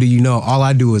 little do you know, all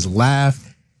I do is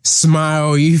laugh,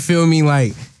 smile, you feel me?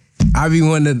 I be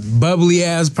one of the bubbly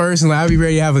ass person. I be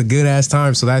ready to have a good ass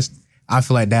time. So I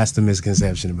feel like that's the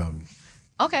misconception about me.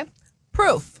 Okay.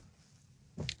 Proof.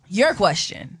 Your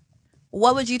question.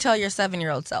 What would you tell your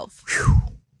 7-year-old self?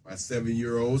 My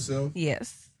 7-year-old self?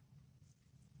 Yes.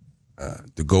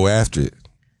 To go after it.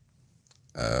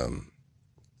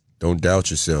 Don't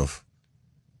doubt yourself.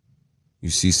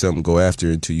 You see something, go after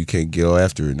it until you can't go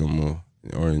after it no more.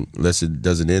 Or unless it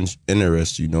doesn't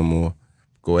interest you no more.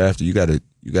 Go after it. You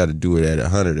gotta do it at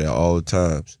 100 at all the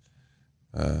times.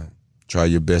 Try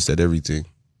your best at everything.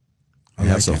 And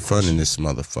have some fun in this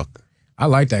motherfucker. I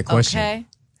like that question. Okay.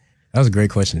 That was a great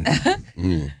question.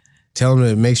 Tell him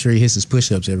to make sure he hits his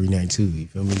push-ups every night too. You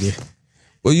feel me?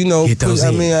 Well, if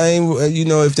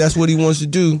that's what he wants to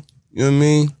do, you know what I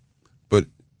mean? But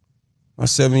my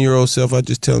 7-year-old self, I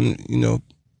just tell him,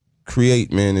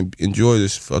 create, man, and enjoy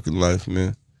this fucking life,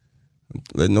 man.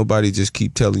 Let nobody just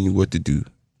keep telling you what to do.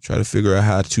 Try to figure out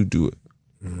how to do it.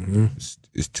 Mm-hmm.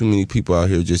 It's too many people out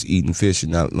here just eating fish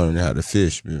and not learning how to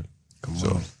fish, man. Come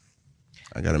on.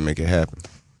 I got to make it happen.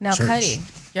 Now, Cuddy,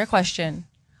 your question.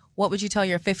 What would you tell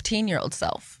your 15-year-old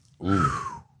self? Ooh.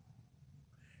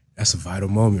 That's a vital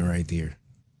moment right there.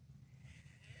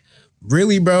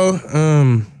 Really, bro,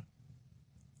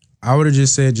 I would have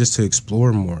just said just to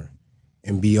explore more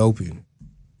and be open.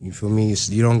 You feel me?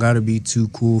 You don't got to be too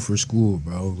cool for school,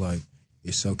 bro.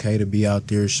 It's okay to be out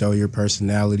there, show your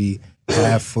personality,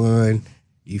 have fun,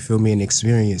 you feel me, and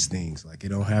experience things. It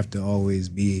don't have to always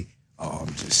be, I'm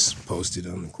just posted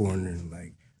on the corner and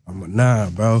nah,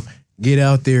 bro. Get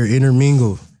out there,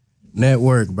 intermingle,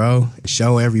 network, bro.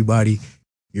 Show everybody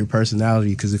your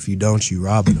personality, because if you don't, you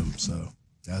robbing them. So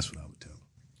that's what I would tell them.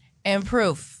 And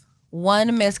Proof,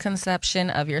 one misconception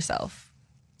of yourself.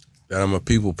 That I'm a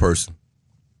people person.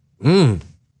 This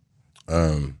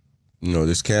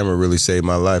camera really saved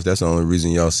my life. That's the only reason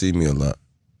y'all see me a lot.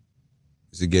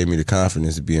 It gave me the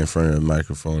confidence to be in front of the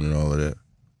microphone and all of that.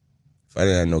 If I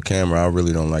didn't have no camera, I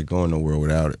really don't like going nowhere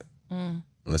without it.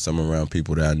 Unless I'm around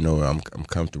people that I know I'm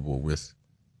comfortable with.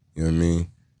 You know what I mean?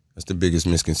 That's the biggest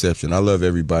misconception. I love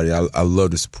everybody. I love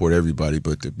to support everybody,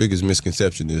 but the biggest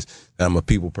misconception is that I'm a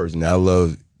people person. I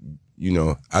love,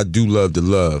 I do love the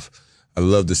love. I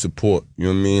love the support. You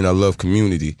know what I mean? I love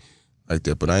community like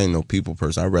that, but I ain't no people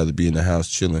person. I'd rather be in the house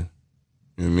chilling.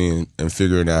 You know You know what I mean? And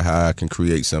figuring out how I can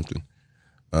create something.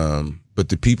 But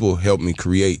the people help me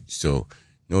create. So,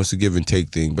 it's a give and take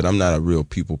thing, but I'm not a real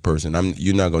people person.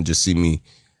 You're not going to just see me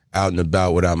out and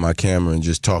about without my camera and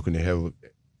just talking to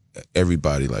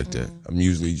everybody like that. I'm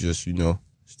usually just,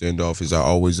 standoffish. I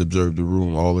always observe the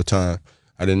room all the time.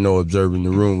 I didn't know observing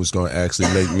the room was going to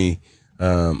actually make me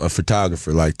a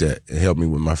photographer like that and help me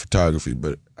with my photography.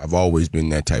 But I've always been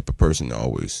that type of person to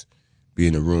always be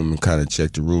in the room and kind of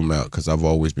check the room out because I've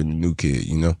always been the new kid,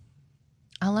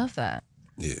 I love that.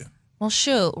 Yeah. Well,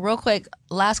 shoot, real quick,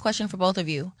 last question for both of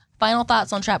you. Final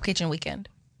thoughts on Trap Kitchen Weekend?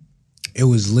 It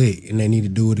was lit, and they need to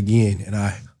do it again, and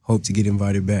I hope to get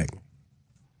invited back.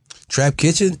 Trap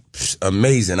Kitchen,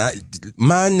 amazing.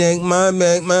 My neck, my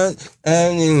back,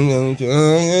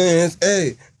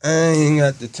 hey, I ain't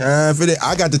got the time for that.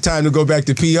 I got the time to go back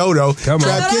to P.O. though. Come on.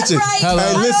 Trap Kitchen. Right.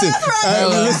 Hey,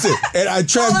 listen. And I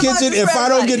Trap Kitchen. If I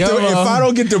don't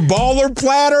get the baller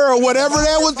platter or whatever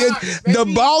that was, the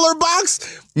baller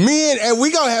box, and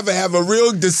we gonna have a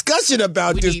real discussion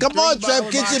about this. Come on, Trap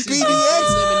Kitchen PDX.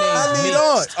 I need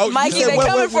on. Oh, Mikey, they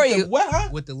coming for you.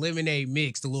 With the lemonade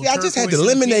mix, the little. See, I just had the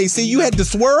lemonade. See, you had the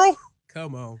swirl.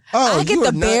 Come on. Oh, I get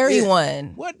the berry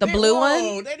one. What? The blue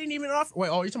one? They didn't even offer. Wait,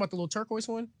 you're talking about the little turquoise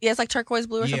one? Yeah, it's like turquoise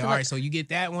blue or something. Yeah, all right. So you get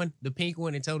that one, the pink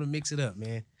one, and tell them to mix it up,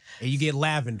 man. And you get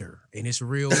lavender, and it's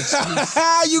real exclusive.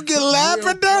 You get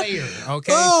lavender? Player,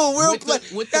 okay? Oh, real player.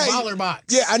 With the baller box.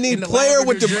 Yeah, I need player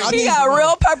with the... He got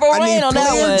real purple rain on that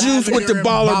one. Player juice with the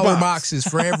baller box. Boxes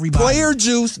for everybody. Player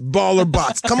juice, baller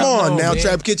box. Come on now, man.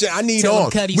 Trap Kitchen. I need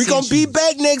on. We gonna be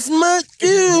back next month,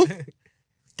 too.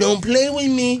 Don't play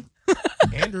with me.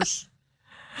 Anders.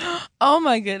 Oh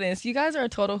my goodness. You guys are a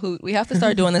total hoot. We have to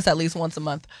start doing this at least once a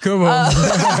month. Come on.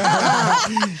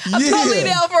 I'm totally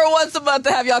down for once a month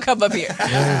to have y'all come up here.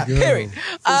 Period.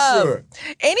 Sure.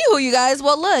 Anywho, you guys,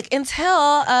 well, look,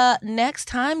 until next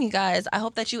time, you guys, I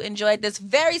hope that you enjoyed this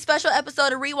very special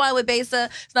episode of Rewind with Besa.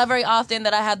 It's not very often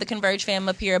that I have the Converge fam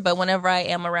up here, but whenever I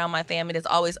am around my fam, it is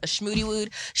always a schmoody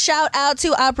wood. Shout out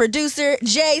to our producer,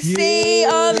 JC,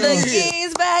 on the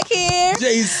keys back here.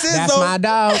 JC. That's my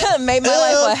dog. Made my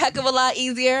life a heck of a lot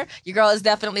easier. Your girl is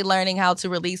definitely learning how to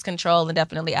release control and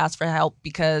definitely ask for help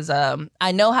because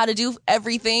I know how to do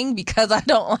everything because I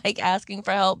don't like asking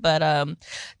for help, but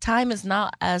time is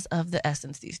not as of the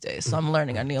essence these days. So I'm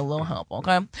learning I need a little help,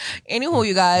 okay? Anywho,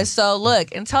 you guys, so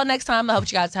look, until next time, I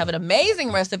hope you guys have an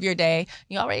amazing rest of your day.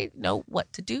 You already know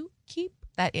what to do. Keep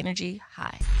that energy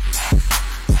high.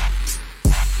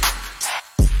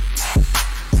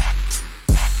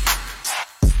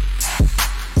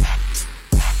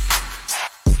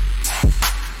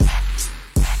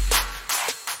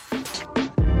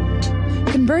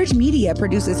 Converge Media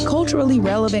produces culturally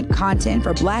relevant content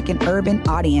for Black and urban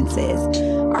audiences.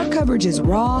 Our coverage is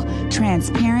raw,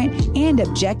 transparent, and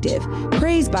objective,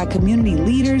 praised by community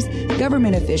leaders,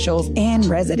 government officials, and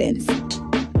residents.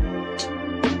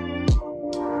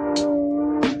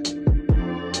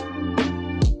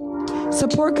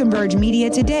 Support Converge Media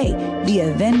today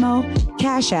via Venmo,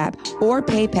 Cash App, or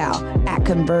PayPal at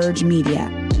Converge Media.